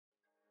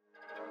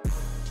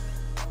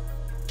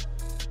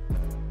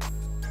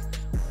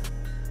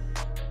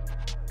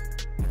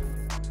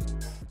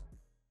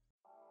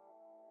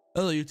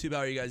Hello YouTube, how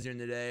are you guys doing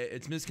today?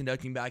 It's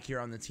Misconducting back here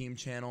on the team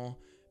channel,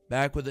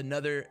 back with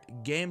another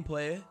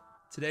gameplay.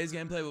 Today's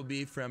gameplay will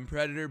be from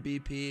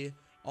PredatorBP,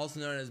 also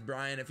known as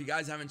Brian. If you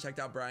guys haven't checked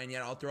out Brian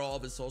yet, I'll throw all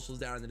of his socials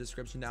down in the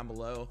description down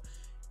below.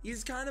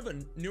 He's kind of a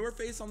newer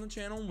face on the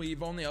channel.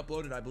 We've only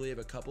uploaded, I believe,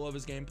 a couple of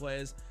his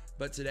gameplays,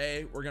 but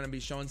today we're going to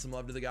be showing some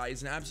love to the guy.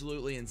 He's an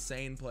absolutely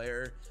insane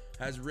player,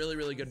 has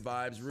really good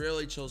vibes,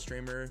 really chill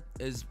streamer.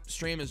 His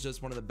stream is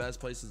just one of the best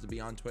places to be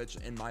on Twitch,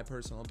 in my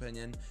personal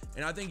opinion,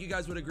 and I think you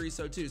guys would agree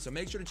so too. So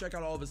make sure to check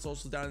out all of his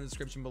socials down in the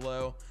description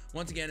below.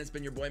 Once again, it's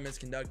been your boy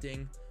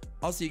Misconducting.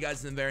 I'll see you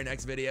guys in the very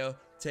next video.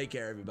 Take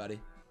care, everybody.